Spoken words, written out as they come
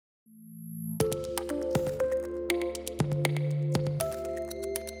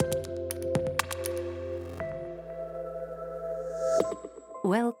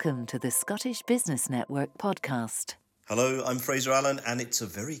Welcome to the Scottish Business Network podcast. Hello, I'm Fraser Allen, and it's a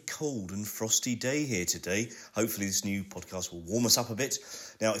very cold and frosty day here today. Hopefully this new podcast will warm us up a bit.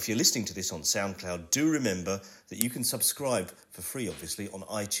 Now, if you're listening to this on SoundCloud, do remember that you can subscribe for free, obviously, on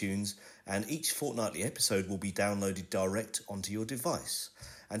iTunes, and each fortnightly episode will be downloaded direct onto your device.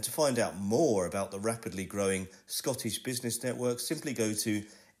 And to find out more about the rapidly growing Scottish Business Network, simply go to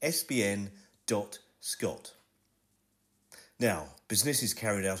sbn.scot. Now, business is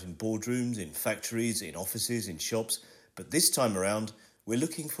carried out in boardrooms, in factories, in offices, in shops, but this time around, we're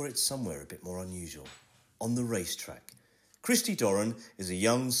looking for it somewhere a bit more unusual, on the racetrack. Christy Doran is a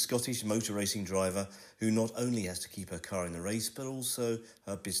young Scottish motor racing driver who not only has to keep her car in the race, but also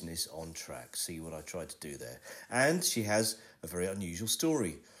her business on track. See what I tried to do there. And she has a very unusual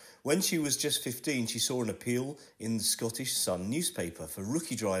story. When she was just 15, she saw an appeal in the Scottish Sun newspaper for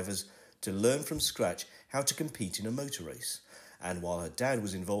rookie drivers to learn from scratch how to compete in a motor race. And while her dad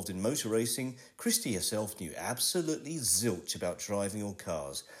was involved in motor racing, Christy herself knew absolutely zilch about driving or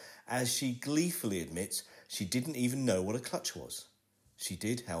cars. As she gleefully admits, she didn't even know what a clutch was. She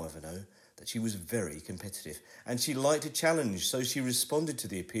did, however, know that she was very competitive, and she liked a challenge, so she responded to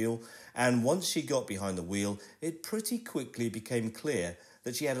the appeal, and once she got behind the wheel, it pretty quickly became clear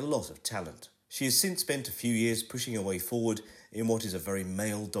that she had a lot of talent. She has since spent a few years pushing her way forward in what is a very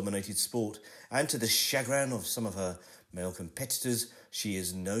male-dominated sport, and to the chagrin of some of her male competitors, she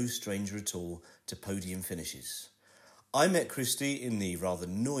is no stranger at all to podium finishes. I met Christy in the rather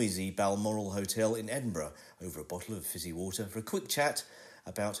noisy Balmoral Hotel in Edinburgh over a bottle of fizzy water for a quick chat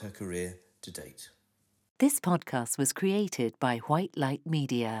about her career to date. This podcast was created by White Light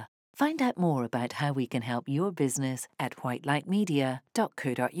Media. Find out more about how we can help your business at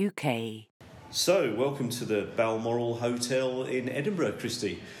whitelightmedia.co.uk. So, welcome to the Balmoral Hotel in Edinburgh,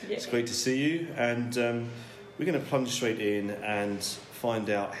 Christy. Yeah. It's great to see you, and we're going to plunge straight in and find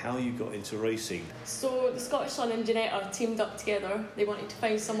out how you got into racing. So the Scottish Sun and Ginetta teamed up together. They wanted to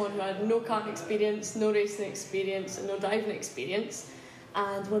find someone who had no karting experience, no racing experience and no driving experience,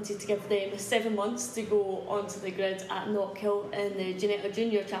 and wanted to give them 7 months to go onto the grid at Knockhill in the Ginetta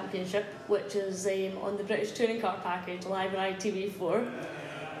Junior Championship, which is on the British Touring Car Package, live on ITV4.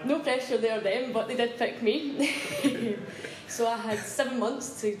 No pressure there then, but they did pick me. So I had 7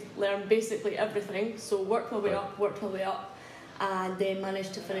 months to learn basically everything. So worked my way up, and then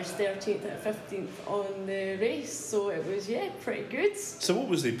managed to finish 13th and 15th on the race. So it was, pretty good. So what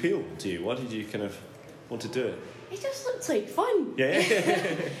was the appeal to you? Why did you kind of want to do it? It just looked like fun. Yeah.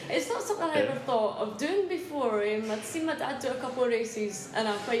 It's not something I ever thought of doing before. I'd seen my dad do a couple of races and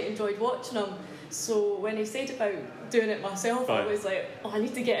I quite enjoyed watching him. So when he said about doing it myself, I was like, I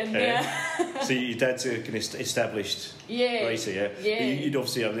need to get in there. So your dad's an established racer, Yeah. You'd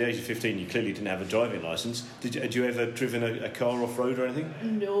obviously, at the age of 15, you clearly didn't have a driving licence. Had you ever driven a car off-road or anything?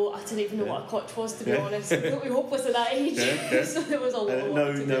 No, I didn't even know what a clutch was, to be honest. Completely hopeless at that age. So there was a lot of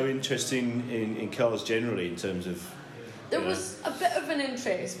work to do. No interest in cars generally in terms of... There was a bit of an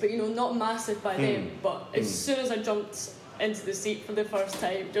interest, but not massive by then. But as soon as I jumped into the seat for the first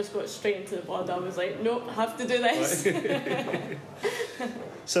time, just got straight into the blood. I was like, nope, I have to do this. Right.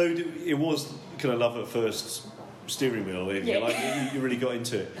 So it was kind of love at first steering wheel, you really got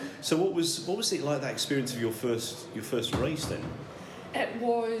into it. So what was it like, that experience of your first race then? It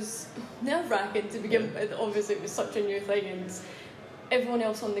was nerve-wracking to begin with. Obviously it was such a new thing, and everyone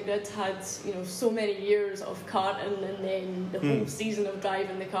else on the grid had so many years of karting and then the whole season of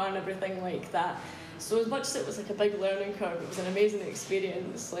driving the car and everything like that. So as much as it was like a big learning curve, it was an amazing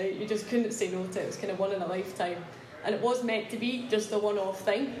experience. Like, you just couldn't say no to it. It was kind of one in a lifetime, and it was meant to be just a one-off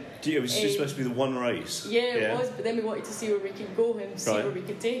thing. It was just supposed to be the one race. Yeah, it was. But then we wanted to see where we could go and see where we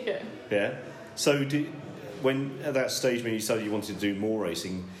could take it. Yeah. So when at that stage when you decided you wanted to do more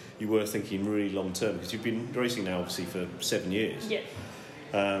racing, you were thinking really long term, because you've been racing now obviously for 7 years. Yeah.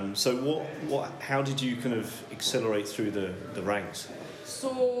 So how did you kind of accelerate through the ranks?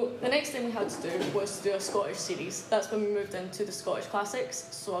 So the next thing we had to do was to do a Scottish series. That's when we moved into the Scottish Classics.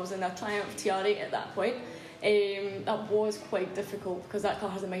 So I was in a Triumph TR8 at that point. That was quite difficult because that car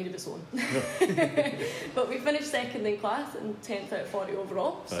has a mind of its own. But we finished second in class and 10th out of 40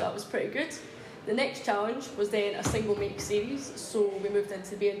 overall, so that was pretty good. The next challenge was then a single make series, so we moved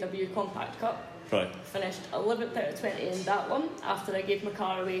into the BMW Compact Cup. Right. Finished 11th out of 20 in that one after I gave my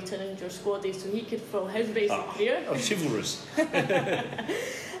car away to Ninja Squaddy so he could fill his racing career. Oh, chivalrous.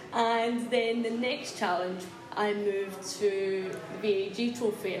 And then the next challenge, I moved to the VAG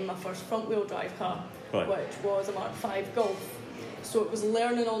Trophy in my first front wheel drive car, which was a Mark V Golf. So it was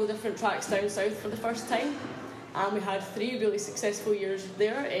learning all the different tracks down south for the first time. And we had 3 really successful years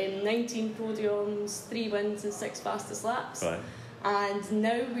there, 19 podiums, 3 wins and 6 fastest laps. Right. And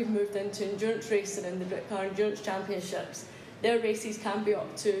now we've moved into endurance racing in the Britcar Endurance Championships. Their races can be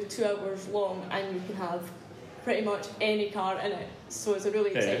up to 2 hours long, and you can have pretty much any car in it. So it's a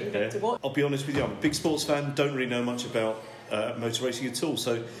really exciting thing to watch. I'll be honest with you, I'm a big sports fan, don't really know much about motor racing at all.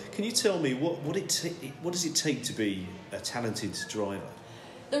 So can you tell me what does it take to be a talented driver?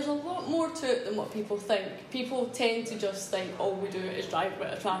 There's a lot more to it than what people think. People tend to just think all we do is drive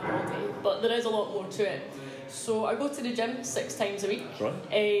at a track all day, but there is a lot more to it. So I go to the gym 6 times a week. Right.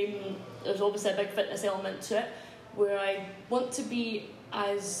 There's obviously a big fitness element to it, where I want to be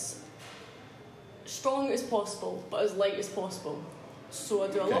as strong as possible, but as light as possible. So I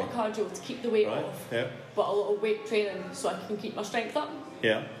do a lot of cardio to keep the weight off, but a lot of weight training so I can keep my strength up.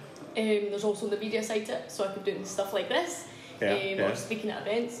 Yeah. There's also the media side to it, so I can do stuff like this. Or speaking at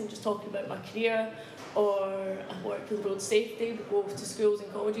events and just talking about my career, or I work with road safety. We go to schools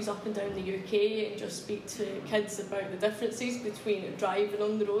and colleges up and down the UK and just speak to kids about the differences between driving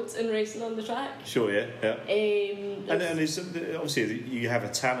on the roads and racing on the track. Sure, yeah. And it's, obviously you have a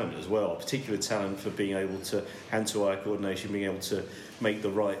talent as well, a particular talent for being able to hand-to-eye coordination, being able to make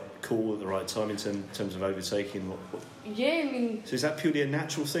the right call at the right time in terms of overtaking. Yeah, I mean... So is that purely a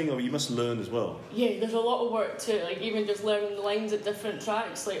natural thing, or you must learn as well? Yeah, there's a lot of work to it, like even just learning the lines at different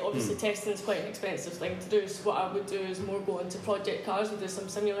tracks. Like obviously testing is quite an expensive thing to do, so what I would do is more go into project cars and do some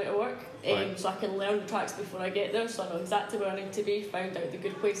simulator work, so I can learn the tracks before I get there, so I know exactly where I need to be, find out the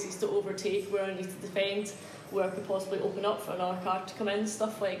good places to overtake, where I need to defend, where I could possibly open up for another car to come in,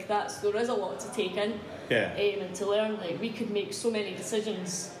 stuff like that. So there is a lot to take in, and to learn. Like we could make so many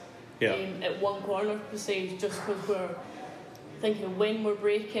decisions at one corner per se, just because we're thinking of when we're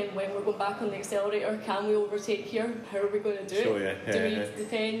braking, when we're going back on the accelerator, can we overtake here? How are we going to do it? Do we need to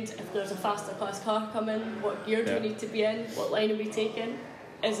defend? If there's a faster class car coming, what gear do we need to be in? What line are we taking?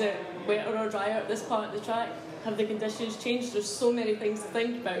 Is it wetter or drier at this part of the track? Have the conditions changed? There's so many things to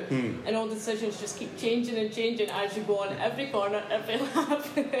think about, and all the decisions just keep changing and changing as you go on every corner, every lap.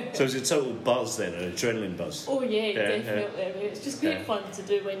 So it's a total buzz then, an adrenaline buzz? Oh yeah, definitely. I mean, it's just great fun to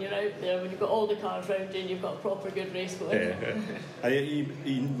do when you're out there, when you've got all the cars around you and you've got a proper good race going. And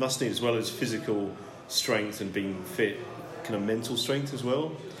you must need, as well as physical strength and being fit, kind of mental strength as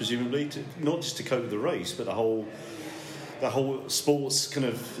well, presumably, not just to cope with the race, but the whole sports kind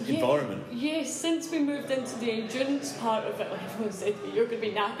of environment. Yes, since we moved into the endurance part of it, like everyone said to me, you're going to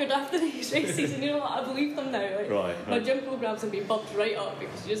be knackered after these races, and you know what, I believe them now. Like, my gym programmes have been bumped right up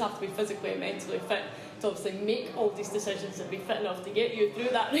because you just have to be physically and mentally fit to obviously make all these decisions and be fit enough to get you through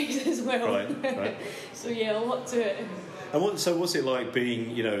that race as well. Right. So yeah, a lot to it. And what's it like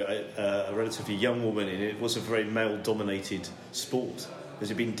being, a relatively young woman in it? Was a very male-dominated sport.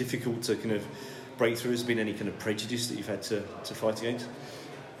 Has it been difficult to kind of break through? Has there been any kind of prejudice that you've had to fight against?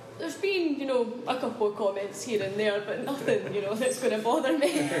 There's been, a couple of comments here and there, but nothing, that's going to bother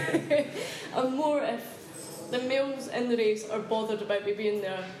me. I'm more if the males in the race are bothered about me being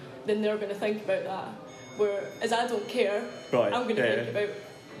there, then they're going to think about that. Whereas I don't care, I'm going to think about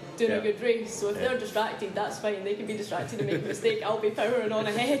doing a good race. So if they're distracted, that's fine. They can be distracted and make a mistake. I'll be powering on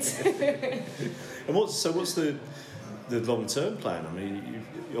ahead. And what's the long-term plan? I mean,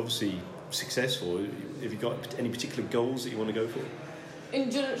 you're obviously successful. Have you got any particular goals that you want to go for?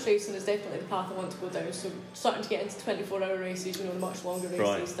 Endurance racing is definitely the path I want to go down. So starting to get into 24-hour races, the much longer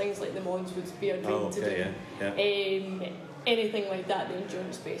races, things like the Mons would be a dream to do. Anything like that, the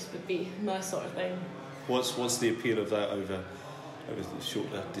endurance space would be my sort of thing. What's the appeal of that over the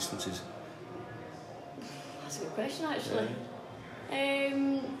shorter distances? That's a good question, actually.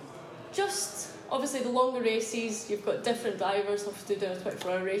 Just obviously the longer races, you've got different drivers. Obviously doing a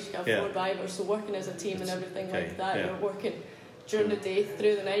 24-hour race, you have 4 drivers, so working as a team and everything like that. You're working during the day,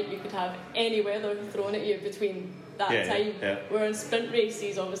 through the night. You could have any weather thrown at you between that time. Where in sprint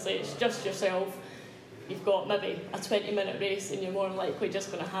races, obviously it's just yourself. You've got maybe a 20-minute race and you're more than likely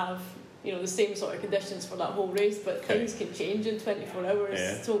just going to have the same sort of conditions for that whole race, but things can change in 24 hours.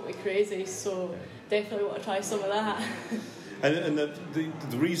 It's totally crazy, so definitely want to try some of that. And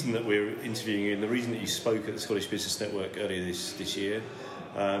the reason that we're interviewing you, and the reason that you spoke at the Scottish Business Network earlier this year,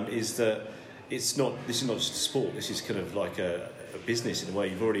 is that this is not just a sport. This is kind of like a business in a way.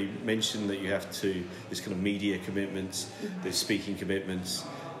 You've already mentioned that you have there's kind of media commitments, there's speaking commitments,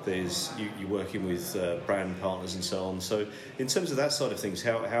 there's you working with brand partners and so on. So in terms of that side of things,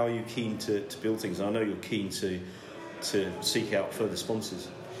 how are you keen to build things? I know you're keen to seek out further sponsors.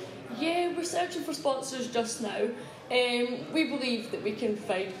 Yeah, we're searching for sponsors just now. We believe that we can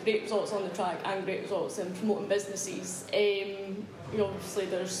provide great results on the track and great results in promoting businesses. Obviously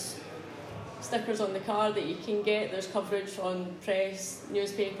there's stickers on the car that you can get. There's coverage on press,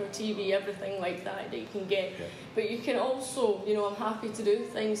 newspaper, TV, everything like that you can get. Yeah. But you can also, you know, I'm happy to do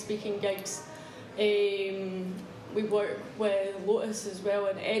things, speaking gigs. We work with Lotus as well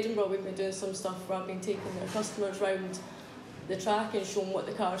in Edinburgh. We've been doing some stuff where I've been taking their customers round the track and showing what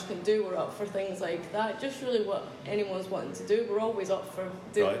the cars can do. We're up for things like that. Just really what anyone's wanting to do. We're always up for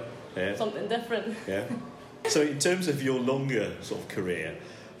doing something different. Yeah. So in terms of your longer sort of career,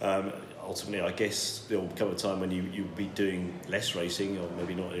 ultimately I guess there'll come a time when you'll be doing less racing, or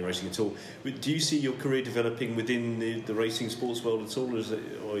maybe not any racing at all. But do you see your career developing within the racing sports world at all,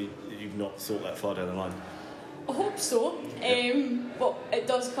 or you've not thought that far down the line? I hope so, but it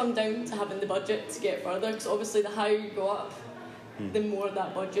does come down to having the budget to get further, because obviously the higher you go up, the more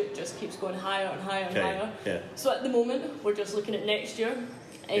that budget just keeps going higher and higher and higher. Yeah. So at the moment, we're just looking at next year.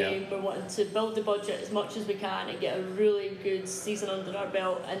 We're wanting to build the budget as much as we can and get a really good season under our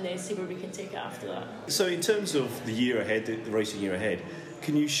belt, and then see where we can take it after that. So in terms of the year ahead, the racing year ahead,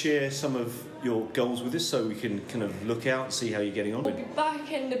 can you share some of your goals with us so we can kind of look out and see how you're getting on? We'll be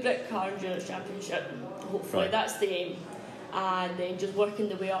back in the Britcar Endurance Championship, hopefully. Right. That's the aim. And then just working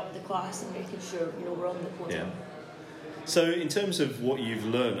the way up the class and making sure, you know, we're on the podium. Yeah. So in terms of what you've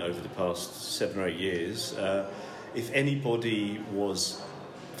learned over the past 7 or 8 years, if anybody was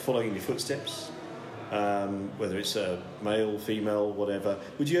following in your footsteps, whether it's a male, female, whatever,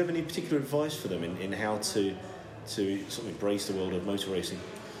 would you have any particular advice for them in how to sort of embrace the world of motor racing?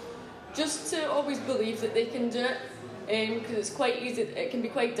 Just to always believe that they can do it, because it's quite easy. It can be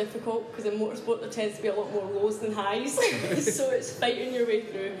quite difficult, because in motorsport there tends to be a lot more lows than highs. So it's fighting your way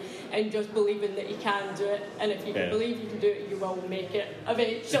through and just believing that you can do it, and if you can believe you can do it, you will make it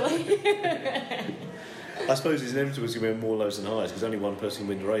eventually. I suppose it's inevitable to be more lows than highs, because only one person can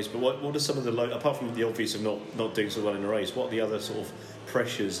win the race. But what are some of the low, apart from the obvious of not doing so well in a race, what are the other sort of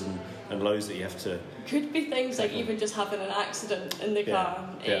pressures and lows that you have to... Could be things like even just having an accident in the car.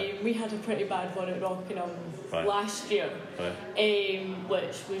 We had a pretty bad one at Rockingham last year,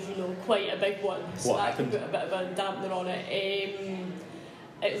 which was, you know, quite a big one. So that could put a bit of a dampener on it.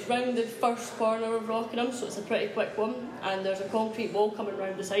 It was round the first corner of Rockingham, so it's a pretty quick one, and there's a concrete wall coming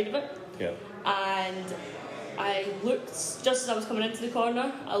round the side of it. Yeah. And I looked, just as I was coming into the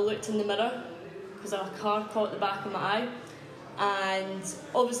corner, I looked in the mirror, because a car caught the back of my eye. And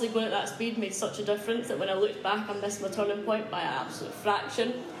obviously going at that speed made such a difference that when I looked back, I missed my turning point by an absolute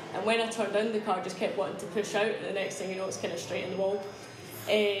fraction. And when I turned in, the car just kept wanting to push out, and the next thing you know, it's kind of straight in the wall.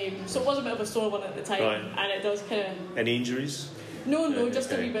 So it was a bit of a sore one at the time, and it does kind of... Any injuries? No,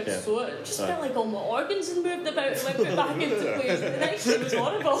 just a wee bit sore. It just felt like all my organs had moved about and went back into place. The next day was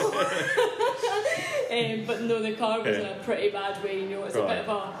horrible. But no, the car was in a pretty bad way. You know, it's a bit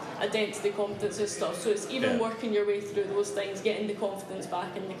of a dent to the confidence and stuff. So it's even working your way through those things, getting the confidence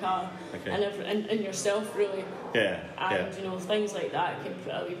back in the car and in yourself, really. And you know, things like that can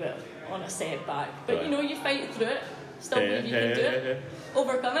put a wee bit on a setback. But you know, you fight through it. Still believe you can do it.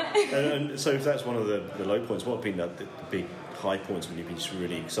 Overcome it. and so if that's one of the low points, what have been the big high points when you've been just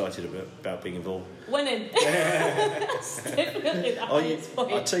really excited about being involved? Winning. That's definitely the highest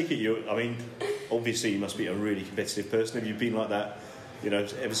point. I take it obviously you must be a really competitive person. Have you been like that, you know,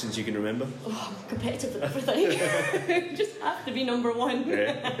 ever since you can remember? Oh, I'm competitive at everything. Just have to be number one.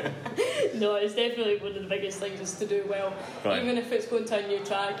 No, it's definitely one of the biggest things is to do well. Even if it's going to a new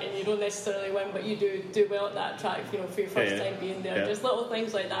track and you don't necessarily win, but you do well at that track, you know, for your first time being there. Just little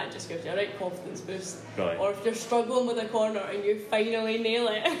things like that just gives you a right confidence boost. Or if you're struggling with a corner and you finally nail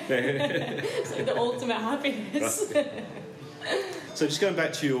it, it's like the ultimate happiness. So just going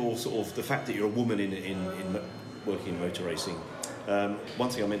back to your sort of the fact that you're a woman in working in motor racing, one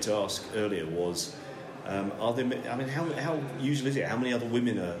thing I meant to ask earlier was, are there? I mean, how usual is it? How many other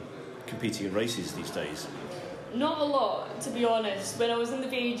women are competing in races these days? Not a lot, to be honest. When I was in the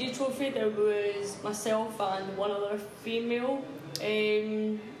VAG Trophy, there was myself and one other female.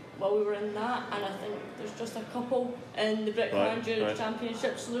 While we were in that, and I think there's just a couple in the Britcar Endurance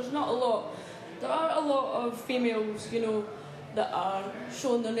Championship. So there's not a lot. There are a lot of females, you know, that are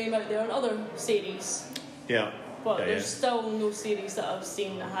showing their name out there in other series. But there's still no series that I've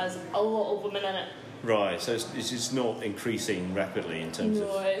seen that has a lot of women in it. Right, so it's just not increasing rapidly in terms of...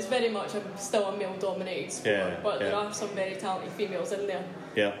 No, it's very much still a male-dominated sport, but there are some very talented females in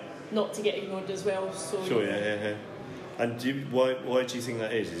there. Not to get ignored as well. So sure, And why do you think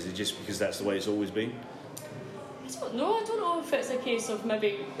that is? Is it just because that's the way it's always been? I don't know. I don't know if it's a case of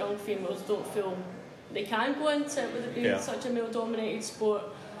maybe young females don't feel they can go into it with it being such a male-dominated sport.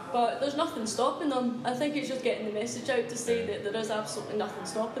 But there's nothing stopping them. I think it's just getting the message out to say that there is absolutely nothing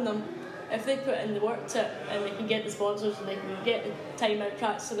stopping them. if they put in the work to it and they can get the sponsors and they can get the time out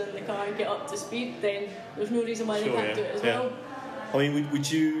practicing in the car and get up to speed, then there's no reason why they can't do it as well. I mean, would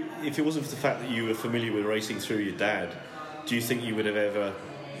you, if it wasn't for the fact that you were familiar with racing through your dad, do you think you would have ever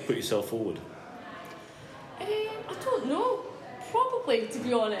put yourself forward? I don't know. Probably, to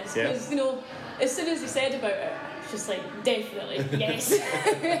be honest, because you know, as soon as he said about it, it's just like definitely yes.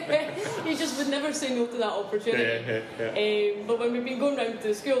 You just would never say no to that opportunity. But when we've been going round to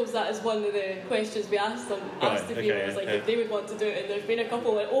the schools, that is one of the questions we asked them, the viewers, like if they would want to do it. And there's been a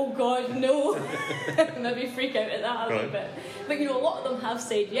couple like, oh God, no, maybe freak out at that a little bit. But you know, a lot of them have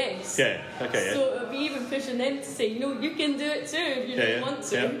said yes. So it would be even pushing them to say, you know, you can do it too if you really want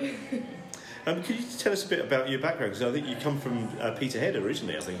to. Could you tell us a bit about your background? Because I think you come from Peterhead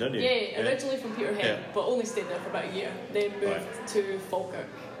originally, I think, don't you? Yeah, originally from Peterhead, but only stayed there for about a year. Then moved to Falkirk.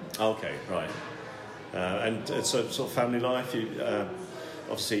 Okay, right. And so sort of family life, you,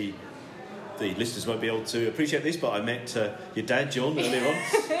 obviously the listeners won't be able to appreciate this, but I met your dad, John, earlier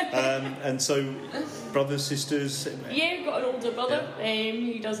on. And so brothers, sisters? Yeah, got an older brother.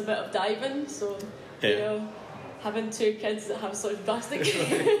 He does a bit of diving, so, you know, having two kids that have such drastic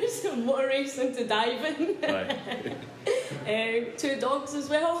careers, motor racing to diving. Two dogs as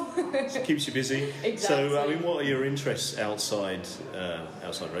well. So keeps you busy. Exactly. So, I mean, what are your interests outside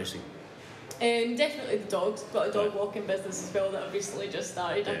racing? Definitely the dogs. Got a dog walking business as well that I've recently just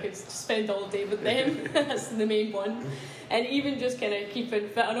started. I could spend all day with them. That's the main one. And even just kind of keeping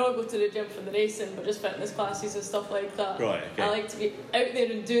fit. I know I go to the gym for the racing, but just fitness classes and stuff like that. I like to be out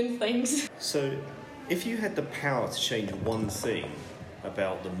there and doing things. So, if you had the power to change one thing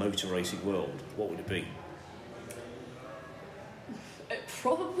about the motor racing world, what would it be?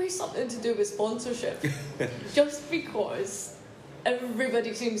 Probably something to do with sponsorship. Just because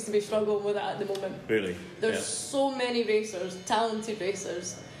everybody seems to be struggling with it at the moment. Really? There's so many racers, talented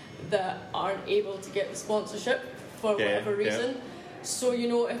racers, that aren't able to get the sponsorship for whatever reason. So, you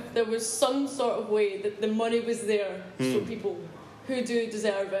know, if there was some sort of way that the money was there, so people who do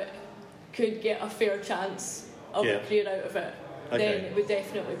deserve it could get a fair chance of a career out of it, then it would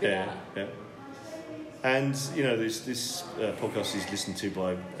definitely be that. And, you know, this podcast is listened to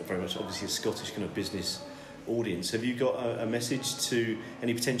by very much, obviously, a Scottish kind of business audience. Have you got a message to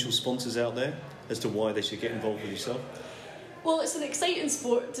any potential sponsors out there as to why they should get involved with yourself? Well, it's an exciting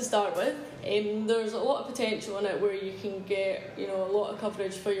sport to start with. There's a lot of potential in it where you can get, you know, a lot of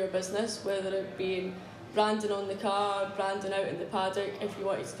coverage for your business, whether it be branding on the car, branding out in the paddock, if you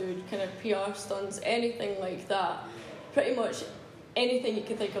wanted to do kind of PR stunts, anything like that. Pretty much anything you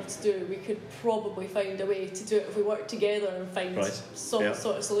can think of to do, we could probably find a way to do it if we work together and find some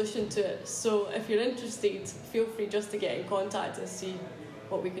sort of solution to it. So if you're interested, feel free just to get in contact and see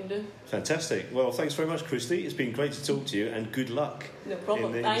what we can do. Fantastic. Well, thanks very much, Christy. It's been great to talk to you, and good luck. No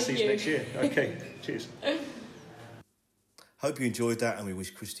problem. In the season next year. Okay, cheers. Hope you enjoyed that, and we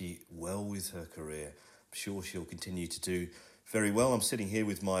wish Christy well with her career. I'm sure she'll continue to do very well. I'm sitting here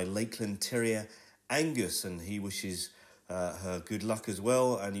with my Lakeland Terrier, Angus, and he wishes her good luck as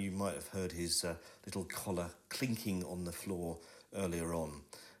well. And you might have heard his little collar clinking on the floor earlier on.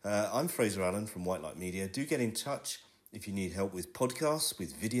 I'm Fraser Allen from White Light Media. Do get in touch if you need help with podcasts,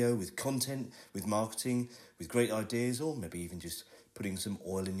 with video, with content, with marketing, with great ideas, or maybe even just putting some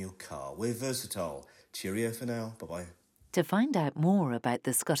oil in your car. We're versatile. Cheerio for now. Bye-bye. To find out more about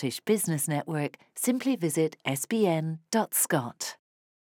the Scottish Business Network, simply visit sbn.scot.